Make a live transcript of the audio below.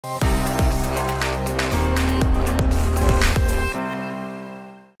I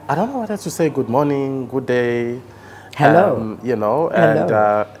don't know whether to say good morning, good day. Hello. You know,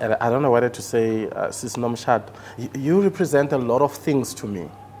 Hello. And I don't know whether to say, Sis Nomshad, you represent a lot of things to me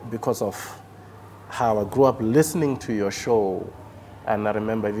because of how I grew up listening to your show. And I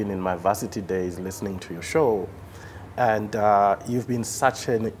remember even in my varsity days listening to your show. And you've been such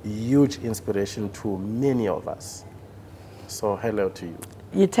a huge inspiration to many of us. So hello to you.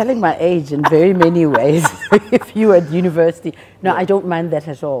 You're telling my age in very many ways. If you were at university. No, I don't mind that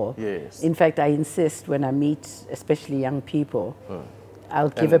at all. Yes. In fact, I insist when I meet, especially young people, I'll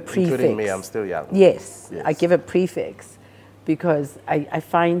give a prefix. Including me, I'm still young. Yes, I give a prefix because I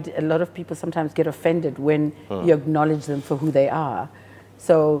find a lot of people sometimes get offended when you acknowledge them for who they are.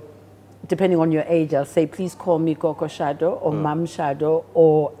 So depending on your age, I'll say, please call me Koko Shado or Mam Shado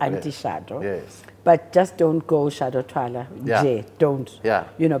or Auntie Shado. Yes. But just don't go Shado Twala. Yeah. Don't. Yeah.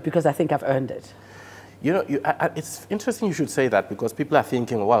 You know, because I think I've earned it. You know, it's interesting you should say that because people are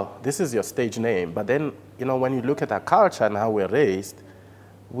thinking, well, this is your stage name. But then, you know, when you look at our culture and how we're raised,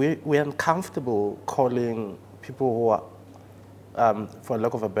 we're uncomfortable calling people who are, for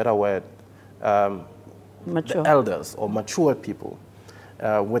lack of a better word, Mature. the elders or mature people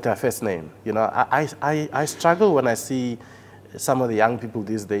with their first name. You know, I struggle when I see some of the young people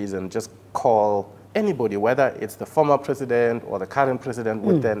these days and just call anybody, whether it's the former president or the current president,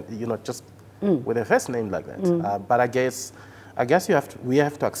 with them, you know, just with a first name like that. But I guess we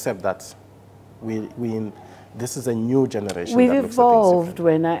have to accept that this is a new generation. We've that looks at things evolved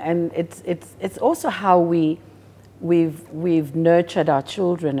differently. and it's also how we've nurtured our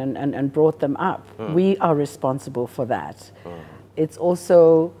children and brought them up. We are responsible for that. It's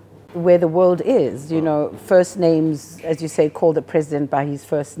also where the world is, you know, first names, as you say, call the president by his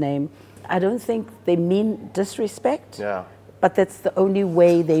first name. I don't think they mean disrespect, but that's the only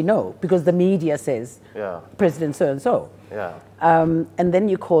way they know, because the media says, President so-and-so. And then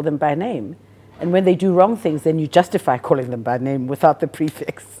you call them by name. And when they do wrong things, then you justify calling them by name without the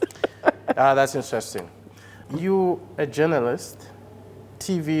prefix. That's interesting. You, a journalist,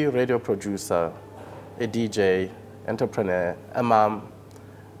 TV, radio producer, a DJ, entrepreneur, a mom.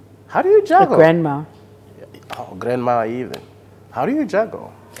 How do you juggle? A grandma. Oh, grandma even. How do you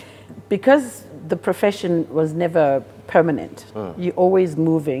juggle? Because the profession was never permanent. You're always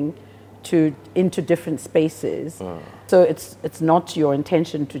moving into different spaces. So it's not your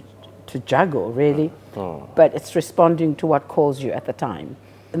intention to juggle, really, but it's responding to what calls you at the time.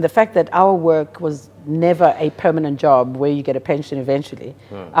 And the fact that our work was never a permanent job where you get a pension eventually.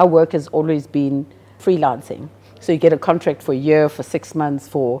 Our work has always been freelancing. So you get a contract for a year, for 6 months,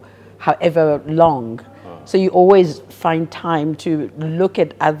 for however long. So you always find time to look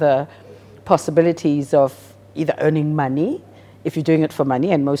at other possibilities of either earning money, if you're doing it for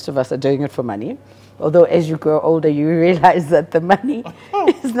money, and most of us are doing it for money. Although as you grow older, you realize that the money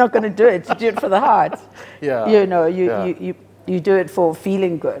is not going to do it. You do it for the heart. You know, you do it for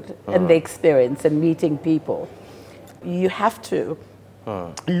feeling good and the experience and meeting people. You have to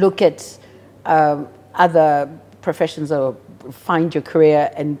look at other professions or find your career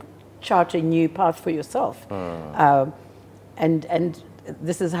and chart a new path for yourself. And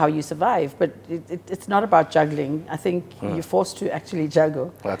this is how you survive. But it's not about juggling. I think you're forced to actually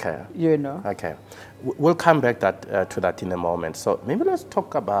juggle. Okay. You know. Okay. We'll come back to that in a moment. So maybe let's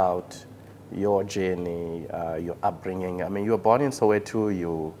talk about your journey, your upbringing. I mean, you were born in Soweto.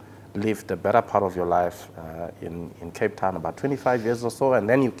 You lived the better part of your life in Cape Town, about 25 years or so, and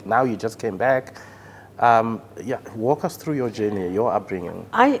then now you just came back. Walk us through your journey, your upbringing.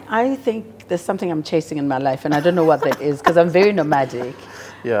 I think there's something I'm chasing in my life, and I don't know what that is, because I'm very nomadic.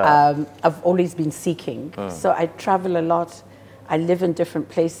 I've always been seeking. So I travel a lot. I live in different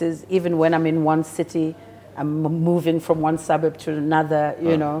places. Even when I'm in one city, I'm moving from one suburb to another,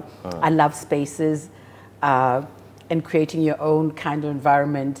 you know. I love spaces and creating your own kind of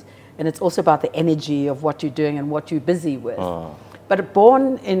environment. And it's also about the energy of what you're doing and what you're busy with. But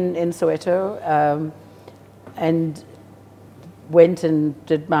born in Soweto, and went and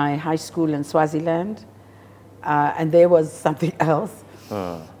did my high school in Swaziland. And there was something else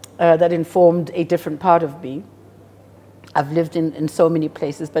that informed a different part of me. I've lived in so many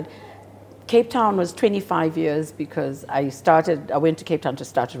places, but Cape Town was 25 years because I went to Cape Town to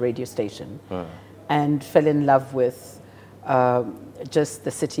start a radio station and fell in love with just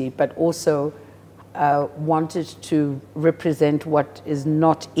the city, but also wanted to represent what is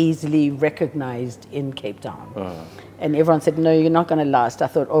not easily recognized in Cape Town. And everyone said, no, you're not going to last. I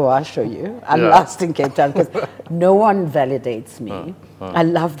thought, oh, I'll show you. I'll last in Cape Town because no one validates me. I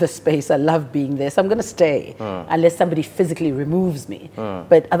love the space. I love being there. So I'm going to stay unless somebody physically removes me.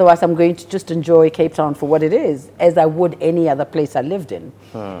 But otherwise, I'm going to just enjoy Cape Town for what it is, as I would any other place I lived in.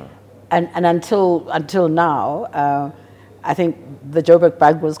 And until now, I think the Joburg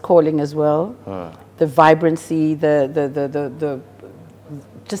bug was calling as well. The vibrancy,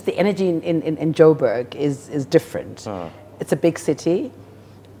 just the energy in Joburg is different. It's a big city,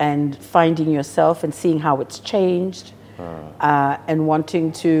 and finding yourself and seeing how it's changed, and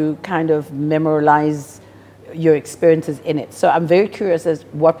wanting to kind of memorialize your experiences in it. So I'm very curious as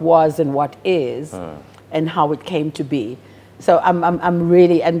what was and what is, and how it came to be. So I'm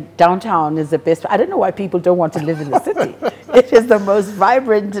really, and downtown is the best. I don't know why people don't want to live in the city. It is the most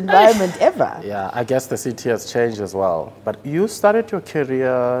vibrant environment ever. Yeah, I guess the city has changed as well. But you started your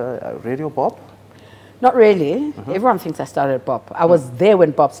career at Radio Bob? Not really. Everyone thinks I started at Bob. I was there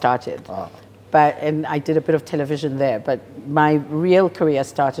when Bob started. And I did a bit of television there. But my real career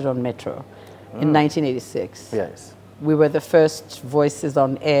started on Metro in 1986. Yes. We were the first voices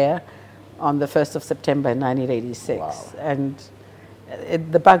on air on the 1st of September 1986. Wow. And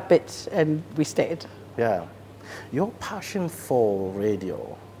the bug bit, and we stayed. Yeah. Your passion for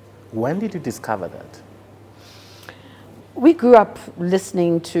radio, when did you discover that? We grew up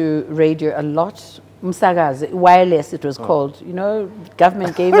listening to radio a lot. Msagazi, wireless it was called. You know,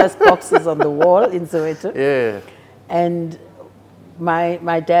 government gave us boxes on the wall in Soweto. Yeah. And my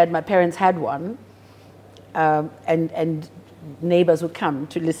parents had one, and neighbors would come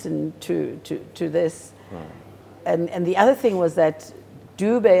to listen to this. And the other thing was that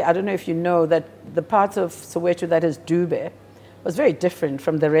Dube, I don't know if you know, that the parts of Soweto that is Dube was very different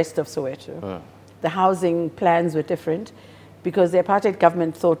from the rest of Soweto. The housing plans were different because the apartheid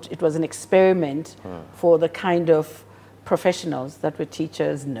government thought it was an experiment for the kind of professionals that were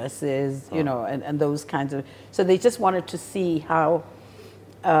teachers, nurses, you know, and those kinds of. So they just wanted to see how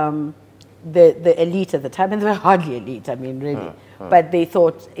the elite at the time, and they were hardly elite, I mean, really, but they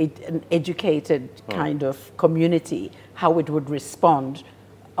thought an educated kind of community, how it would respond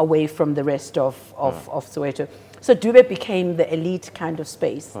away from the rest of Soweto. So Dube became the elite kind of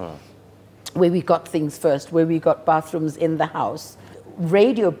space where we got things first, where we got bathrooms in the house.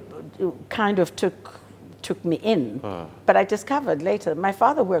 Radio kind of took me in, but I discovered later, my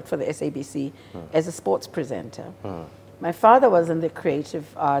father worked for the SABC as a sports presenter. My father was in the creative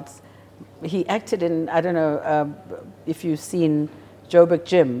arts. He acted in, I don't know if you've seen Joburg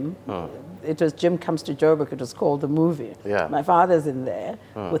Jim. It was Jim Comes to Joburg, it was called the movie. Yeah. My father's in there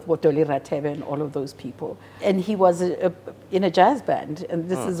with Botoli Ratebe and all of those people. And he was in a jazz band, and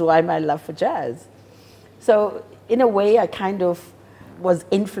this is why my love for jazz. So in a way, I kind of was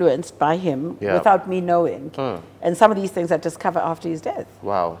influenced by him without me knowing. And some of these things I discovered after his death.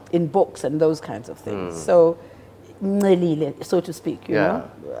 Wow. In books and those kinds of things. So, so to speak, you know,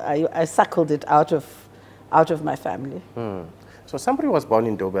 I suckled it out of my family. So somebody was born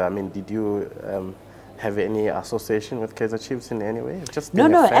in Dube. I mean, did you have any association with Kaizer Chiefs in any way? Just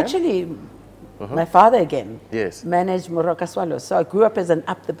being a fan? Actually, my father again managed Moroka Swallows. So I grew up as an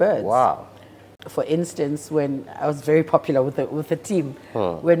Up the Birds. Wow. For instance, when I was very popular with the team,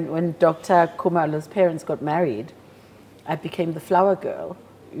 when Dr. Kumalo's parents got married, I became the flower girl.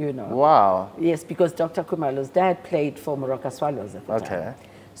 You know. Wow. Yes, because Dr. Kumalo's dad played for Moroka Swallows at the time.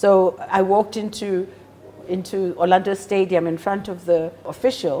 So I walked into Orlando Stadium in front of the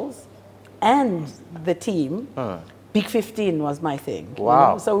officials and the team. Big 15 was my thing. Wow.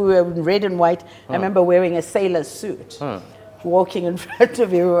 You know? So we were in red and white. I remember wearing a sailor suit, walking in front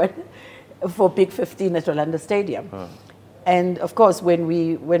of everyone for Big 15 at Orlando Stadium. And of course, when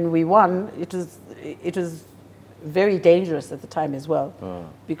we won, it was very dangerous at the time as well,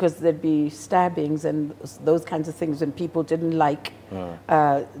 because there'd be stabbings and those kinds of things, and people didn't like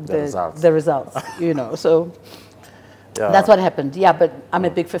the results, you know. So that's what happened. Yeah, but I'm a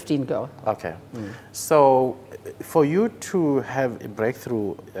Big 15 girl. Okay. So for you to have a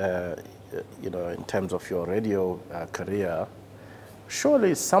breakthrough, you know, in terms of your radio career,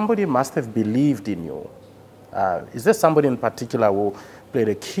 surely somebody must have believed in you. Is there somebody in particular who played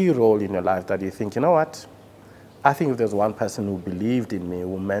a key role in your life that you think, you know what, I think if there's one person who believed in me,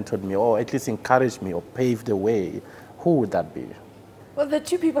 who mentored me, or at least encouraged me or paved the way, who would that be? Well, there are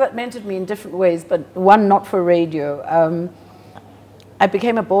two people that mentored me in different ways, but one not for radio. I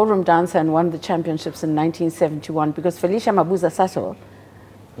became a ballroom dancer and won the championships in 1971 because Felicia Mabuza Sato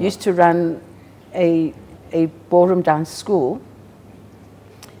used to run a ballroom dance school,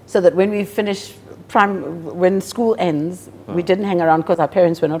 so that when we finished when school ends, we didn't hang around because our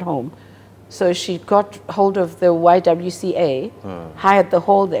parents were not home. So she got hold of the YWCA, hired the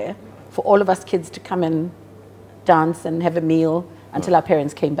hall there for all of us kids to come and dance and have a meal until our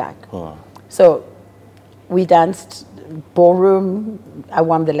parents came back. So we danced ballroom. I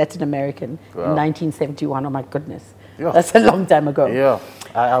won the Latin American in 1971. Oh my goodness. Yeah. That's a long time ago. Yeah,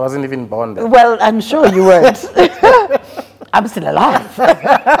 I wasn't even born then. Well, I'm sure you weren't. I'm still alive.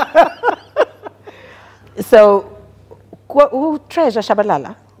 So, who treasure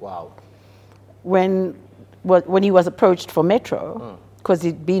Shabalala? Wow. When he was approached for Metro, because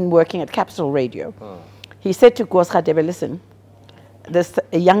he'd been working at Capital Radio, he said to Radebe, listen, there's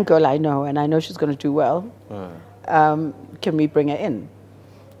a young girl I know, and I know she's going to do well. Can we bring her in?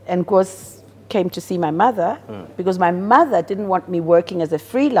 And Gos came to see my mother, because my mother didn't want me working as a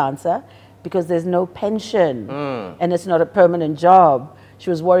freelancer because there's no pension and it's not a permanent job. She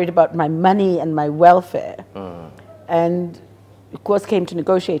was worried about my money and my welfare. And Gos came to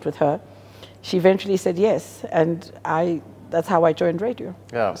negotiate with her. She eventually said yes, and that's how I joined radio.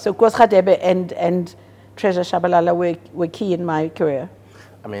 Yeah. So Gos Radebe and Treasure Shabalala were key in my career.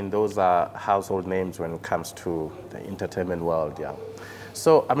 I mean, those are household names when it comes to the entertainment world, yeah.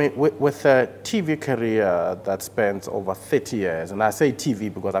 So, I mean, with a TV career that spans over 30 years, and I say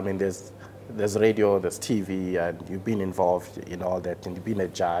TV because, I mean, there's radio, there's TV, and you've been involved in all that, and you've been a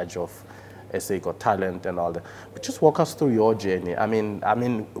judge of SA Got Talent and all that. But just walk us through your journey. I mean,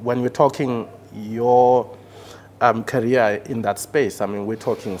 when we're talking your career in that space, I mean, we're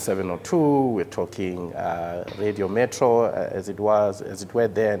talking 702, we're talking Radio Metro, as it were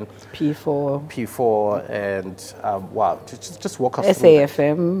then. P4, and wow, just walk us through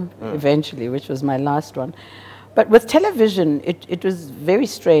SAFM, eventually, which was my last one. But with television, it was very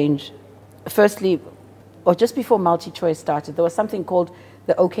strange. Firstly, or just before Multi-Choice started, there was something called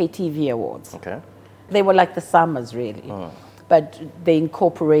the OKTV Awards. Okay. They were like the summers, really. But they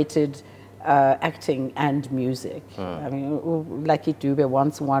incorporated acting and music. I mean, Lucky Dube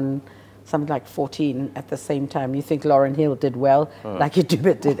once won something like 14 at the same time. You think Lauryn Hill did well, Lucky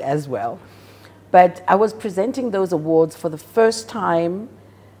Dube did as well. But I was presenting those awards for the first time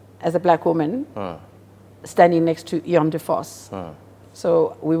as a black woman, standing next to Ian DeFoss.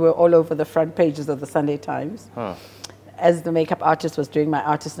 So we were all over the front pages of the Sunday Times. As the makeup artist was doing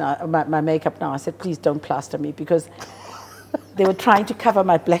my makeup now, I said, please don't plaster me, because they were trying to cover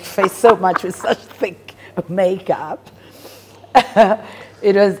my black face so much with such thick makeup.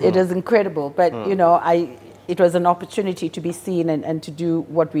 It was incredible, but you know, it was an opportunity to be seen and to do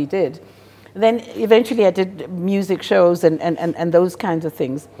what we did. Then eventually I did music shows and those kinds of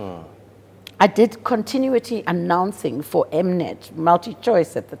things. I did continuity announcing for Mnet,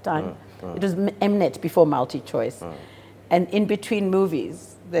 Multi-Choice at the time. It was Mnet before Multi-Choice. And in between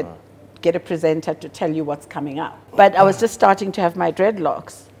movies, that get a presenter to tell you what's coming up. But I was just starting to have my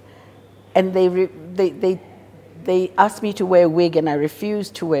dreadlocks, and they asked me to wear a wig, and I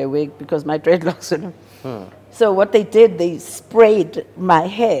refused to wear a wig because my dreadlocks were. So what they did, they sprayed my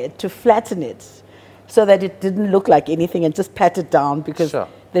hair to flatten it so that it didn't look like anything, and just pat it down, because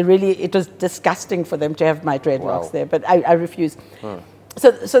it was disgusting for them to have my dreadlocks there, but I refused.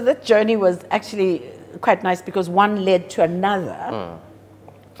 So that journey was actually quite nice, because one led to another.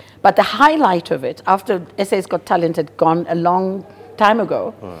 But the highlight of it, after SA's Got Talent had gone a long time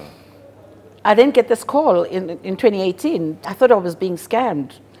ago, I didn't get this call in 2018. I thought I was being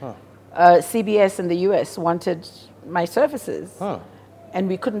scammed. CBS in the US wanted my services, and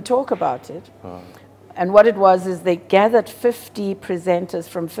we couldn't talk about it. And what it was is they gathered 50 presenters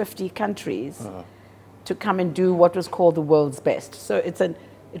from 50 countries to come and do what was called the world's best. So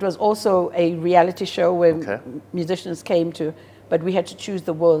it was also a reality show where musicians came to, but we had to choose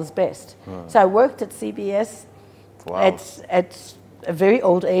the world's best. So I worked at CBS at a very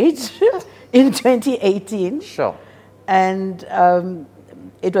old age in 2018. And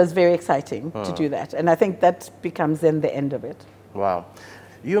it was very exciting to do that. And I think that becomes then the end of it. Wow.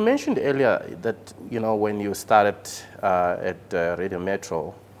 You mentioned earlier that, you know, when you started at Radio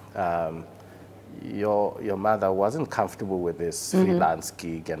Metro, your mother wasn't comfortable with this freelance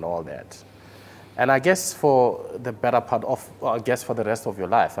gig and all that. And I guess for the better part of, or I guess for the rest of your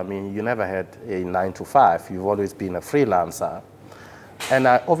life, I mean, you never had a 9-to-5. You've always been a freelancer. And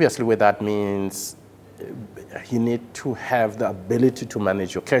obviously what that means, you need to have the ability to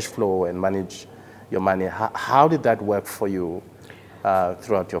manage your cash flow and manage your money. How did that work for you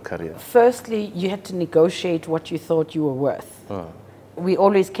throughout your career? Firstly, you had to negotiate what you thought you were worth. We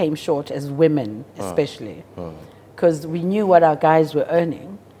always came short as women, especially, because we knew what our guys were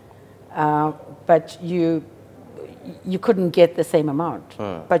earning. But you you couldn't get the same amount,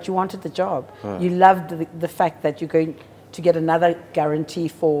 but you wanted the job. You loved the fact that you're going to get another guarantee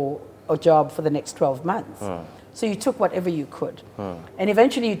for a job for the next 12 months. So you took whatever you could. And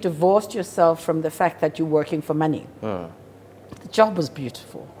eventually you divorced yourself from the fact that you're working for money. The job was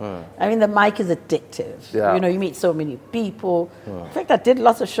beautiful. I mean, the mic is addictive. Yeah. You know, you meet so many people. In fact, I did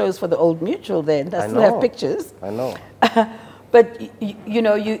lots of shows for the Old Mutual then. I still have pictures. I know. But, you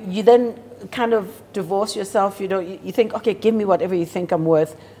know, you then kind of divorce yourself. You know, you think, okay, give me whatever you think I'm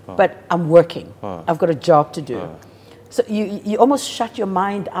worth, but I'm working. I've got a job to do. So you almost shut your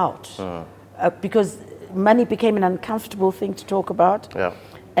mind out because money became an uncomfortable thing to talk about. Yeah.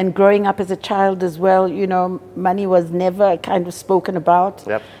 And growing up as a child as well, you know, money was never kind of spoken about.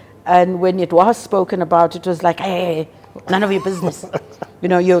 Yep. And when it was spoken about, it was like, hey, none of your business. You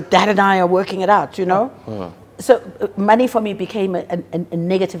know, your dad and I are working it out, you know. So money for me became a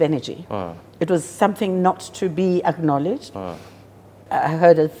negative energy. It was something not to be acknowledged. I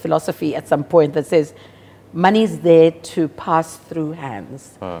heard a philosophy at some point that says, money is there to pass through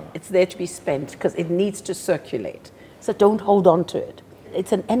hands. It's there to be spent because it needs to circulate. So don't hold on to it.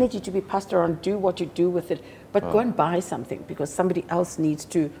 It's an energy to be passed around. Do what you do with it, but go and buy something because somebody else needs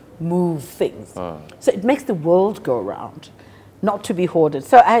to move things. So it makes the world go around, not to be hoarded.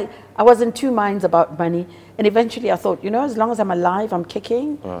 So I was in two minds about money, and eventually I thought, you know, as long as I'm alive, I'm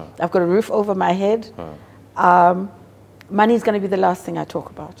kicking, I've got a roof over my head, money is going to be the last thing I talk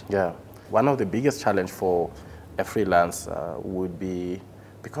about. Yeah. One of the biggest challenge for a freelancer would be,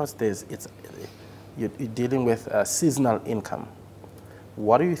 because you're dealing with seasonal income.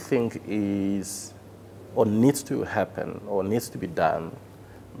 What do you think is, or needs to happen, or needs to be done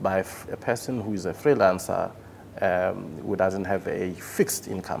by a person who is a freelancer who doesn't have a fixed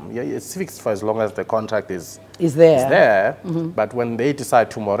income? Yeah, it's fixed for as long as the contract is there. But when they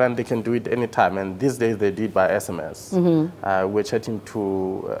decide tomorrow, and they can do it anytime, and these days they do it by SMS. We're chatting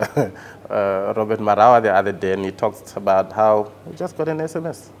to Robert Marawa the other day, and he talks about how he just got an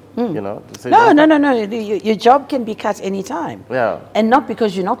SMS. You know, no. Your job can be cut anytime. Yeah. And not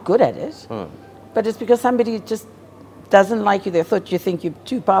because you're not good at it, but it's because somebody just doesn't like you. They thought you think you're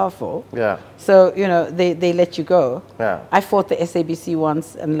too powerful. Yeah. So, you know, they let you go. Yeah. I fought the SABC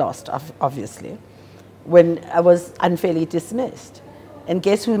once and lost, obviously, when I was unfairly dismissed. And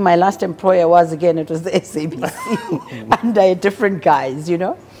guess who my last employer was again? It was the SABC under a different guise, you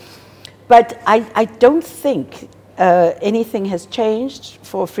know. But I don't think anything has changed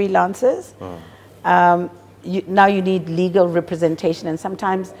for freelancers. Now you need legal representation, and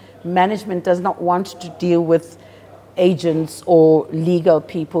sometimes management does not want to deal with agents or legal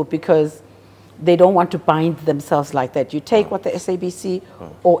people because they don't want to bind themselves like that. You take what the SABC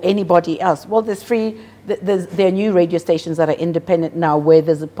or anybody else. Well, there are new radio stations that are independent now where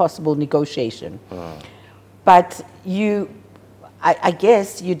there's a possible negotiation. But I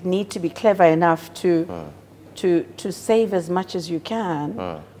guess you'd need to be clever enough to save as much as you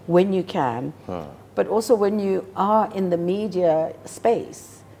can when you can, but also when you are in the media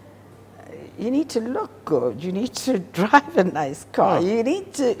space, you need to look good, you need to drive a nice car, you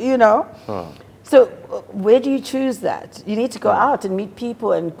need to, you know. So where do you choose that? You need to go out and meet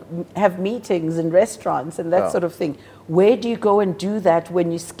people and have meetings in restaurants and that sort of thing. Where do you go and do that when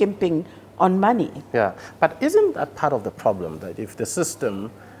you're skimping on money? Yeah, but isn't that part of the problem, that if the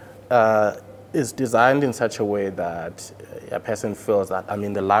system is designed in such a way that a person feels that I'm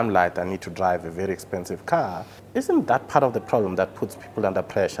in the limelight, I need to drive a very expensive car, isn't that part of the problem that puts people under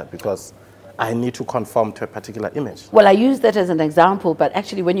pressure because I need to conform to a particular image? Well, I use that as an example, but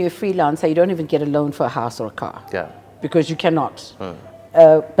actually when you're a freelancer, you don't even get a loan for a house or a car. Yeah. Because you cannot.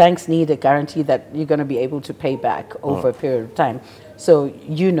 Banks need a guarantee that you're going to be able to pay back over a period of time. So,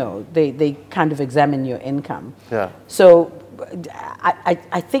 you know, they kind of examine your income. Yeah. So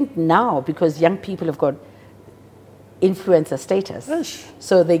I think now, because young people have got influencer status,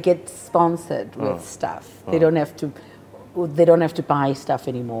 so they get sponsored with stuff. They don't have to buy stuff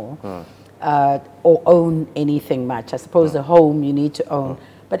anymore. Or own anything much. I suppose the home you need to own,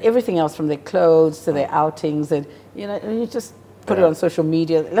 but everything else from their clothes to their outings, and you know, and you just put it on social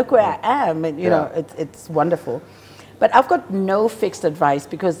media. Look where I am, and you know, it's wonderful. But I've got no fixed advice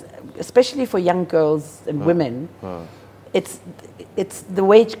because, especially for young girls and women, it's the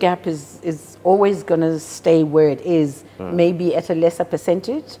wage gap is always going to stay where it is, maybe at a lesser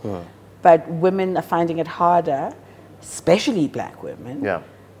percentage, but women are finding it harder, especially black women. Yeah.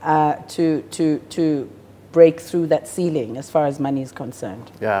 To break through that ceiling as far as money is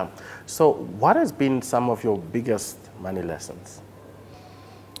concerned. Yeah. So what has been some of your biggest money lessons?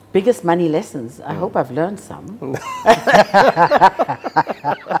 Biggest money lessons? I hope I've learned some.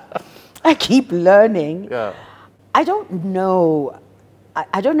 I keep learning. Yeah. I don't know.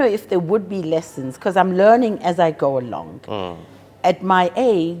 I don't know if there would be lessons because I'm learning as I go along. At my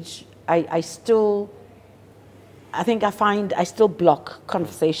age, I find I still block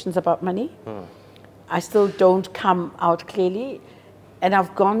conversations about money. I still don't come out clearly. And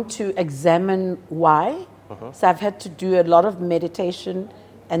I've gone to examine why. So I've had to do a lot of meditation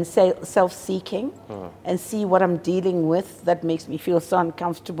and self-seeking and see what I'm dealing with that makes me feel so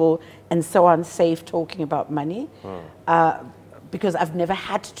uncomfortable and so unsafe talking about money. Because I've never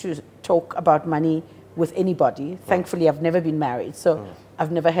had to talk about money with anybody. Thankfully, I've never been married, so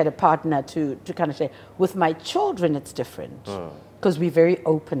I've never had a partner to kind of share. With my children, it's different because we're very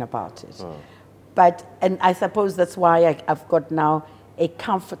open about it. And I suppose that's why I've got now a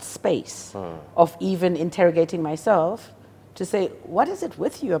comfort space of even interrogating myself to say, what is it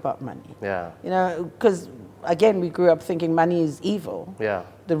with you about money? Yeah. You know, because again, we grew up thinking money is evil,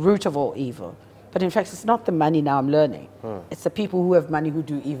 the root of all evil. But in fact, it's not the money now I'm learning. It's the people who have money who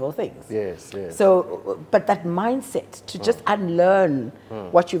do evil things. Yes, yes. So, but that mindset to just unlearn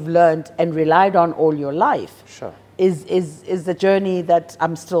what you've learned and relied on all your life is the journey that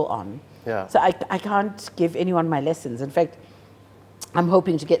I'm still on. Yeah. So I can't give anyone my lessons. In fact, I'm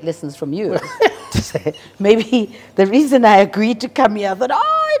hoping to get lessons from you. To say, maybe the reason I agreed to come here, I thought,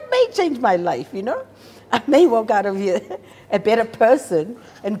 oh, it may change my life, you know? I may walk out of here a better person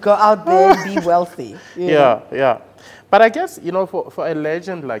and go out there and be wealthy. You know? Yeah. But I guess, you know, for a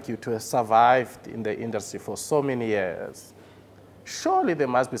legend like you to have survived in the industry for so many years, surely there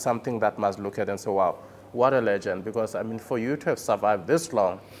must be something that must look at and say, wow, what a legend. Because, I mean, for you to have survived this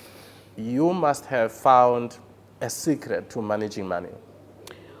long, you must have found a secret to managing money.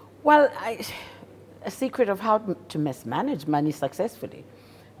 Well, a secret of how to mismanage money successfully.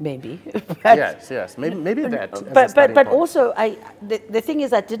 Maybe. Yes. Maybe that. But also, the thing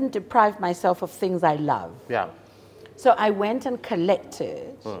is, I didn't deprive myself of things I love. Yeah. So I went and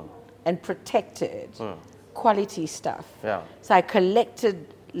collected and protected quality stuff. Yeah. So I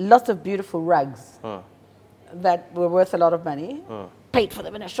collected lots of beautiful rugs that were worth a lot of money, paid for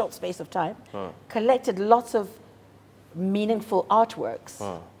them in a short space of time, collected lots of meaningful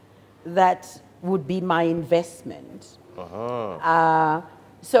artworks that would be my investment.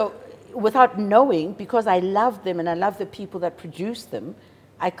 So without knowing, because I love them and I love the people that produce them,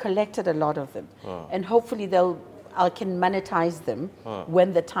 I collected a lot of them. And hopefully I can monetize them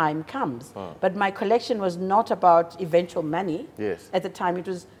when the time comes. But my collection was not about eventual money. Yes. At the time, it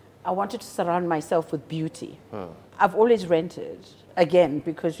was, I wanted to surround myself with beauty. I've always rented, again,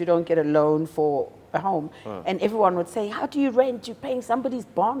 because you don't get a loan for a home. And everyone would say, how do you rent? You're paying somebody's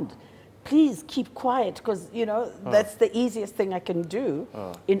bond. Please keep quiet, because, you know, that's the easiest thing I can do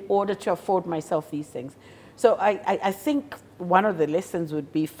in order to afford myself these things. So I think one of the lessons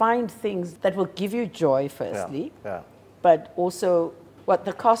would be find things that will give you joy, firstly, but also what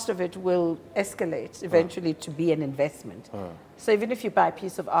the cost of it will escalate eventually to be an investment. So even if you buy a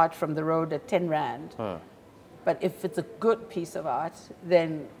piece of art from the road at 10 Rand, but if it's a good piece of art,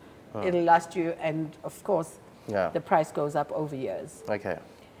 then it'll last you, and of course, the price goes up over years. Okay.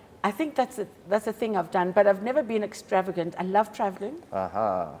 I think that's a thing I've done, but I've never been extravagant. I love traveling.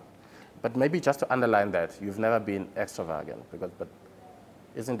 But maybe just to underline that, you've never been extravagant, but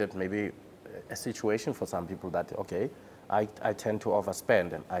isn't it maybe a situation for some people that, okay, I tend to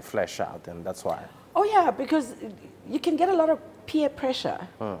overspend and I flash out, and that's why? Oh yeah, because you can get a lot of peer pressure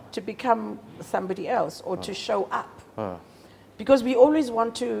to become somebody else or to show up. Because we always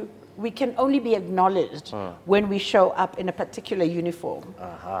want to, we can only be acknowledged when we show up in a particular uniform.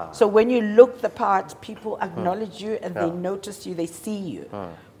 So when you look the part, people acknowledge you and they notice you, they see you.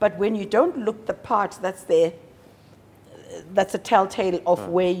 But when you don't look the part, that's a telltale of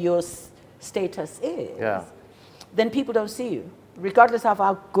where your status is. Then people don't see you. Regardless of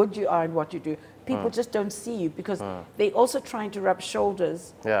how good you are and what you do, people just don't see you because they're also trying to rub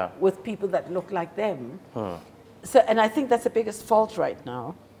shoulders with people that look like them. So, and I think that's the biggest fault right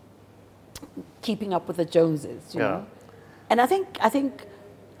now, keeping up with the Joneses, you know. And I think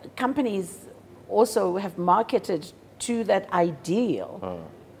companies also have marketed to that ideal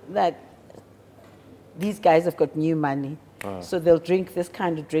that these guys have got new money, so they'll drink this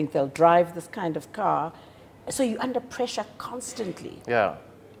kind of drink, they'll drive this kind of car, so you're under pressure constantly.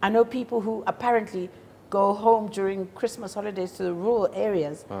 I know people who apparently go home during Christmas holidays to the rural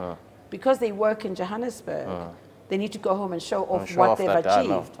areas because they work in Johannesburg. They need to go home and show off what they've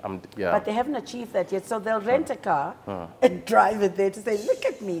achieved. But they haven't achieved that yet, so they'll rent a car and drive it there to say, look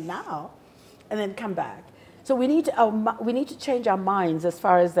at me now, and then come back. So we need to change our minds as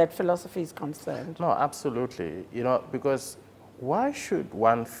far as that philosophy is concerned. No, absolutely. You know, because why should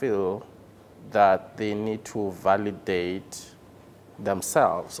one feel that they need to validate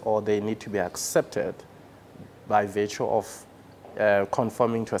themselves, or they need to be accepted by virtue of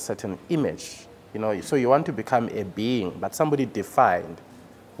conforming to a certain image. You know, so you want to become a being, but somebody defined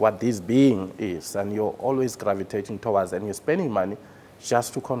what this being is, and you're always gravitating towards, and you're spending money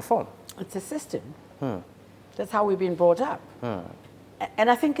just to conform. It's a system. That's how we've been brought up. And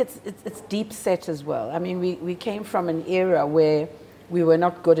I think it's deep set as well. I mean, we came from an era where we were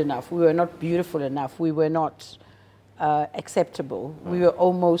not good enough, we were not beautiful enough, we were not acceptable. We were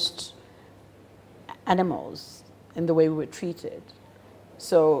almost animals in the way we were treated.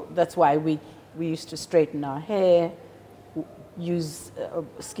 So that's why we used to straighten our hair, use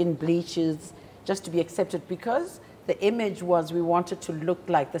skin bleaches just to be accepted, because the image was we wanted to look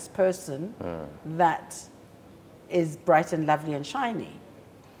like this person that is bright and lovely and shiny.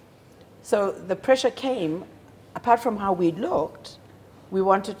 So the pressure came, apart from how we looked, we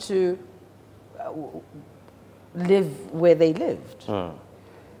wanted to live where they lived.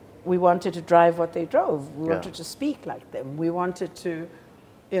 We wanted to drive what they drove. We wanted to speak like them. We wanted to,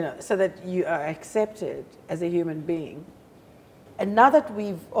 you know, so that you are accepted as a human being. And now that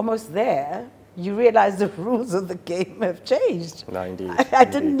we've almost there, you realize the rules of the game have changed. No, indeed. I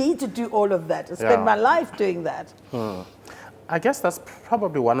didn't need to do all of that. I spent my life doing that. I guess that's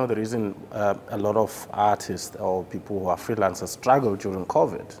probably one of the reasons a lot of artists or people who are freelancers struggled during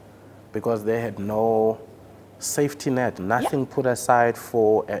COVID, because they had no safety net, nothing put aside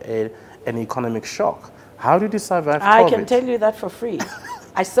for an economic shock. How did you survive COVID? I can tell you that for free.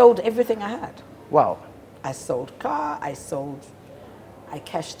 I sold everything I had. Wow. I sold car, I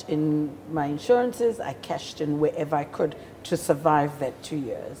cashed in my insurances, I cashed in wherever I could to survive that 2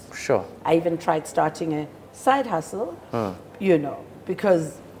 years. Sure. I even tried starting a side hustle, you know,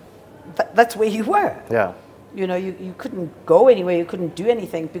 because that's where you were. Yeah. You know, you couldn't go anywhere, you couldn't do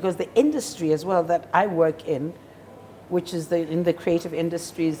anything, because the industry as well that I work in, which is in the creative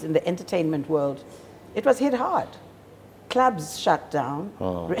industries, in the entertainment world, it was hit hard. Clubs shut down,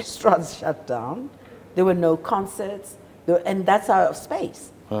 restaurants shut down, there were no concerts, and that's our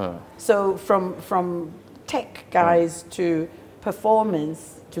space. So from tech guys to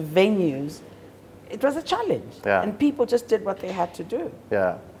performance to venues, it was a challenge. Yeah. And people just did what they had to do.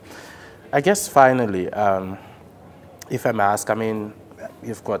 Yeah. I guess finally, if I may ask, I mean,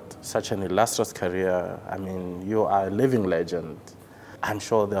 you've got such an illustrious career. I mean, you are a living legend. I'm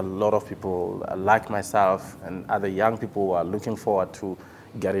sure there are a lot of people like myself and other young people who are looking forward to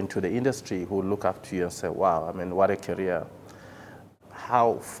get into the industry, who look up to you and say, wow, I mean, what a career.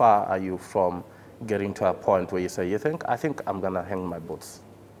 How far are you from getting to a point where you say, I think I'm going to hang my boots?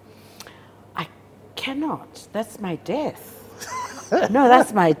 I cannot. That's my death. No,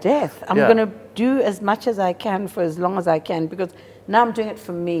 that's my death. I'm going to do as much as I can for as long as I can, because now I'm doing it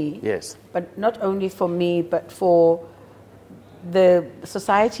for me. Yes. But not only for me, but for the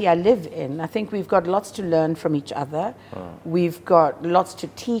society I live in. I think we've got lots to learn from each other. We've got lots to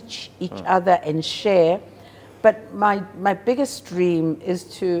teach each other and share. But my biggest dream is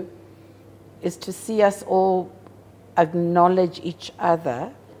to see us all acknowledge each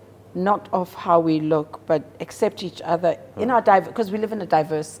other, not of how we look, but accept each other in our because we live in a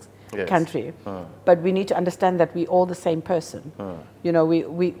diverse country. But we need to understand that we're all the same person. You know,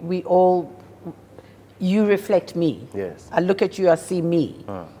 we all, you reflect me. Yes. I look at you, I see me.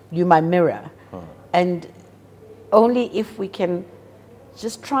 You're my mirror. And only if we can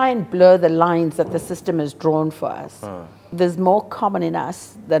just try and blur the lines that the system has drawn for us. There's more common in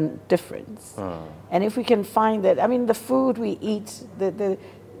us than difference. And if we can find that, I mean, the food we eat,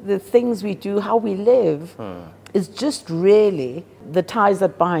 the things we do, how we live, is just really the ties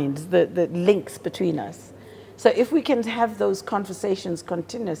that bind, the links between us. So if we can have those conversations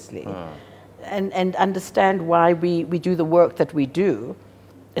continuously and understand why we do the work that we do,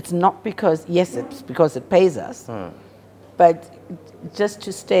 it's not because, yes, it's because it pays us, but just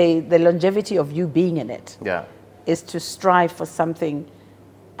to stay, the longevity of you being in it is to strive for something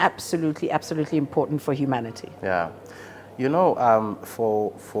absolutely, absolutely important for humanity. Yeah. You know,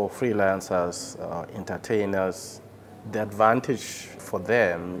 for freelancers, entertainers, the advantage for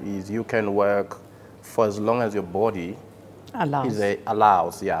them is you can work for as long as your body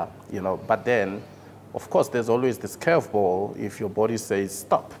allows, you know. But then, of course, there's always this curveball if your body says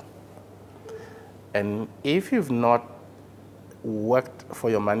stop. And if you've not worked for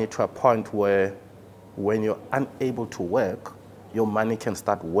your money to a point where when you're unable to work, your money can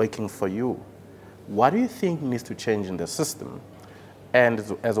start working for you. What do you think needs to change in the system,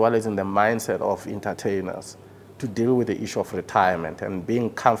 and as well as in the mindset of entertainers, to deal with the issue of retirement and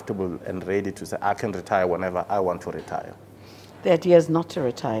being comfortable and ready to say, I can retire whenever I want to retire? The idea is not to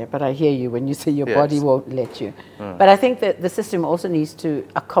retire, but I hear you when you say your Yes. body won't let you. But I think that the system also needs to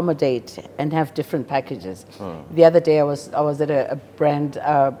accommodate and have different packages. The other day I was at a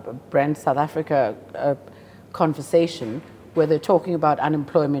brand South Africa conversation where they're talking about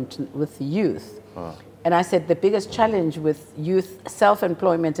unemployment with the youth. And I said the biggest challenge with youth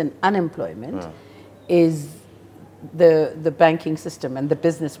self-employment and unemployment is the banking system and the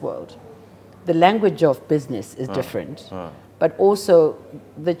business world. The language of business is different, but also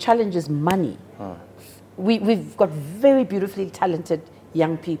the challenge is money. We've got very beautifully talented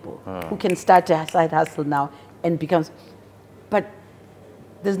young people who can start a side hustle now and but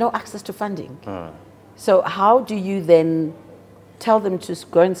there's no access to funding. So how do you then tell them to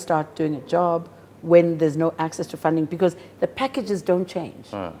go and start doing a job when there's no access to funding? Because the packages don't change.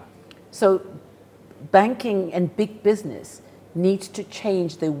 So banking and big business needs to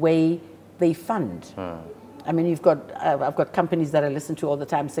change the way they fund. I mean, I've got companies that I listen to all the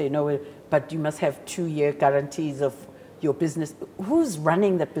time say, no, but you must have 2-year guarantees of your business. Who's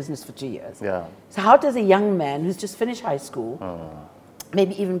running that business for 2 years? Yeah. So how does a young man who's just finished high school,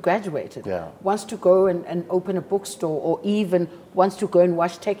 maybe even graduated, wants to go and open a bookstore, or even wants to go and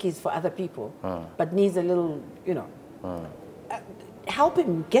wash techies for other people, but needs a little, help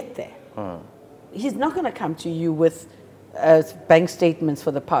him get there. He's not going to come to you with bank statements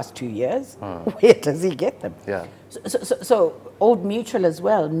for the past 2 years. Where does he get them? Yeah. So Old Mutual as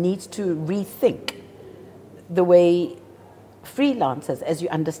well needs to rethink the way freelancers, as you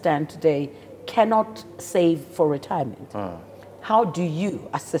understand today, cannot save for retirement. How do you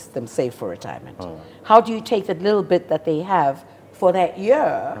assist them save for retirement? How do you take that little bit that they have for that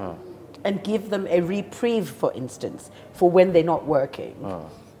year and give them a reprieve, for instance, for when they're not working?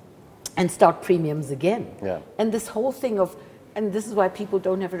 And start premiums again. And this whole thing of, and this is why people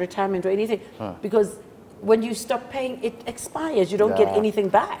don't have a retirement or anything, because when you stop paying, it expires. You don't get anything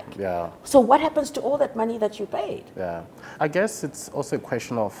back. So what happens to all that money that you paid? I guess it's also a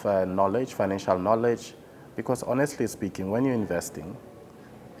question of knowledge, financial knowledge, because honestly speaking, when you're investing,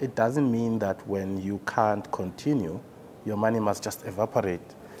 it doesn't mean that when you can't continue, your money must just evaporate.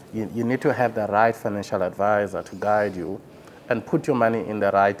 You need to have the right financial advisor to guide you and put your money in the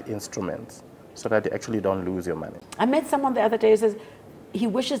right instruments so that you actually don't lose your money. I met someone the other day who says he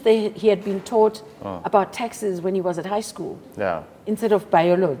wishes he had been taught about taxes when he was at high school instead of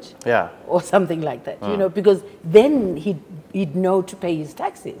biology or something like that, because then he'd know to pay his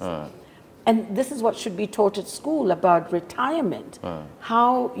taxes. And this is what should be taught at school about retirement,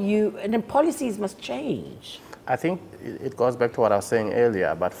 and then policies must change. I think it goes back to what I was saying earlier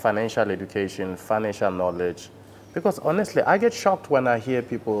about financial education, financial knowledge. Because honestly, I get shocked when I hear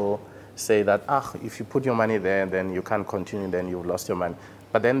people say that, if you put your money there, then you can't continue, then you've lost your money.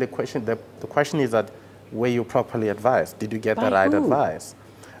 But then the question is that, were you properly advised? Did you get the right advice?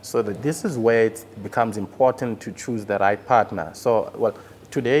 So this is where it becomes important to choose the right partner. So, well,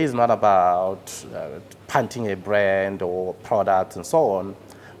 today is not about punting a brand or product and so on.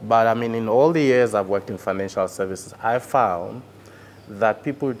 But I mean, in all the years I've worked in financial services, I've found that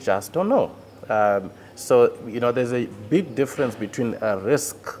people just don't know. So, there's a big difference between a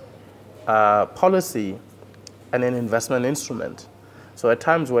risk policy and an investment instrument. So at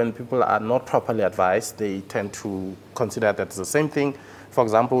times when people are not properly advised, they tend to consider that it's the same thing. For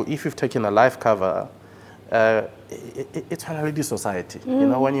example, if you've taken a life cover, it's an already society.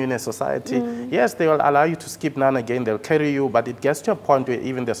 When you're in a society, yes, they will allow you to skip now and again, they'll carry you, but it gets to a point where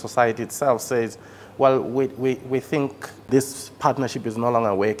even the society itself says, well, we think this partnership is no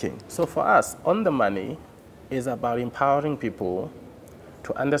longer working. So for us, On the Money is about empowering people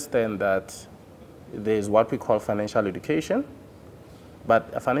to understand that there's what we call financial education,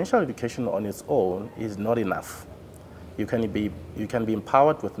 but a financial education on its own is not enough. You can be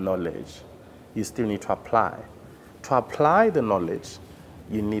empowered with knowledge. You still need to apply. To apply the knowledge,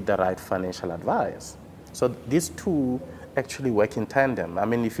 you need the right financial advice. So these two actually work in tandem. I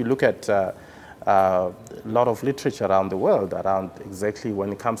mean, if you look at a lot of literature around the world around exactly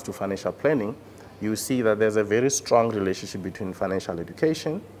when it comes to financial planning, you see that there's a very strong relationship between financial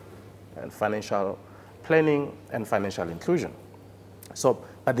education and financial planning and financial inclusion. So,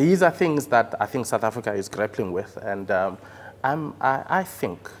 but these are things that I think South Africa is grappling with, and I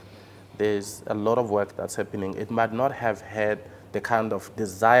think there's a lot of work that's happening. It might not have had the kind of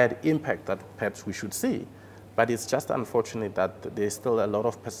desired impact that perhaps we should see, but it's just unfortunate that there's still a lot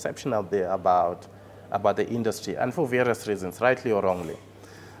of perception out there about the industry, and for various reasons, rightly or wrongly.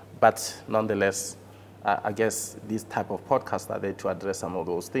 But nonetheless, I guess these type of podcasts are there to address some of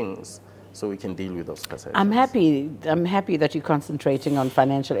those things so we can deal with those perceptions. I'm happy that you're concentrating on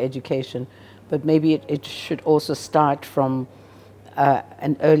financial education, but maybe it should also start from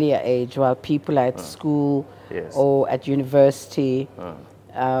an earlier age, while people are at school Yes. or at university.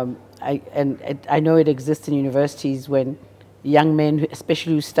 I know it exists in universities when young men,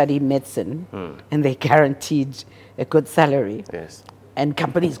 especially who study medicine, and they're guaranteed a good salary. Yes. And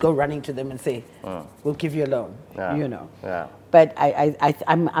companies go running to them and say, we'll give you a loan, Yeah. you know. Yeah. But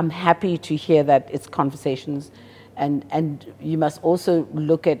I'm happy to hear that it's conversations, and you must also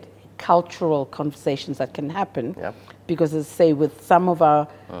look at cultural conversations that can happen. Yep. Because, as I say, with some of our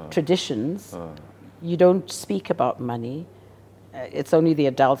traditions, you don't speak about money. It's only the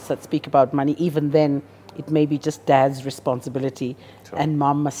adults that speak about money. Even then, it may be just dad's responsibility, and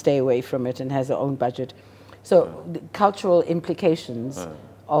mom must stay away from it and has her own budget. So the cultural implications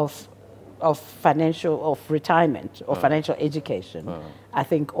of retirement or financial education, I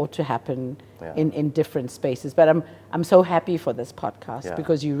think ought to happen in different spaces. But I'm so happy for this podcast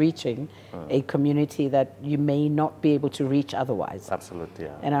because you're reaching a community that you may not be able to reach otherwise. Absolutely,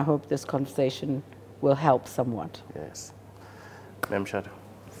 yeah. And I hope this conversation will help somewhat. Yes. Ma'am Shado,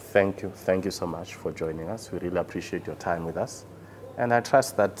 thank you so much for joining us. We really appreciate your time with us. And I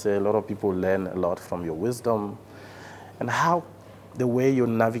trust that a lot of people learn a lot from your wisdom and how the way you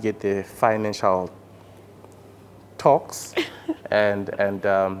navigate the financial talks.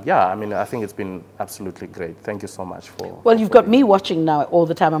 Yeah, I mean, I think it's been absolutely great. Thank you so much for... Well, you've got me watching now all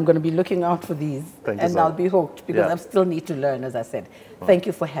the time. I'm going to be looking out for these. And I'll be hooked because I still need to learn, as I said. Thank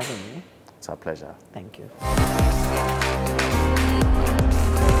you for having me. It's our pleasure. Thank you.